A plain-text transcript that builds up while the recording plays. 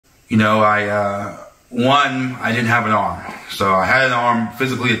I didn't have an arm. So I had an arm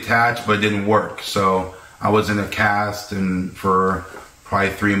physically attached, but it didn't work. So I was in a cast and for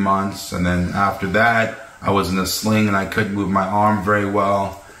probably 3 months. And then after that, I was in a sling and I couldn't move my arm very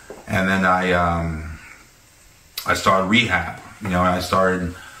well. And then I started rehab. I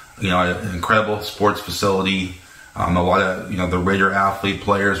started, an incredible sports facility. A lot of, the Raider athlete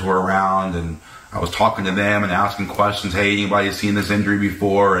players were around, and I was talking to them and asking questions. Hey, anybody seen this injury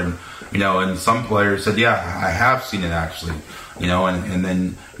before? And, and some players said, yeah, I have seen it actually, and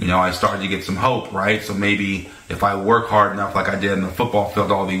then, I started to get some hope, right? So maybe if I work hard enough like I did in the football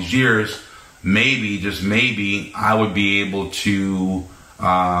field all these years, maybe, just maybe, I would be able to,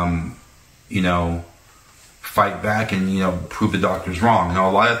 fight back and, prove the doctors wrong.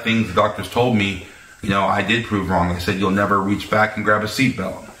 A lot of things the doctors told me, I did prove wrong. They said, you'll never reach back and grab a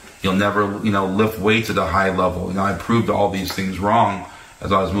seatbelt. You'll never, lift weights at a high level. I proved all these things wrong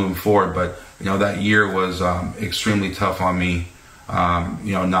as I was moving forward. But, that year was extremely tough on me,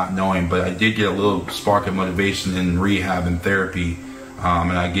 not knowing. But I did get a little spark of motivation in rehab and therapy.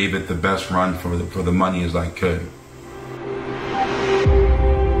 And I gave it the best run for the money as I could.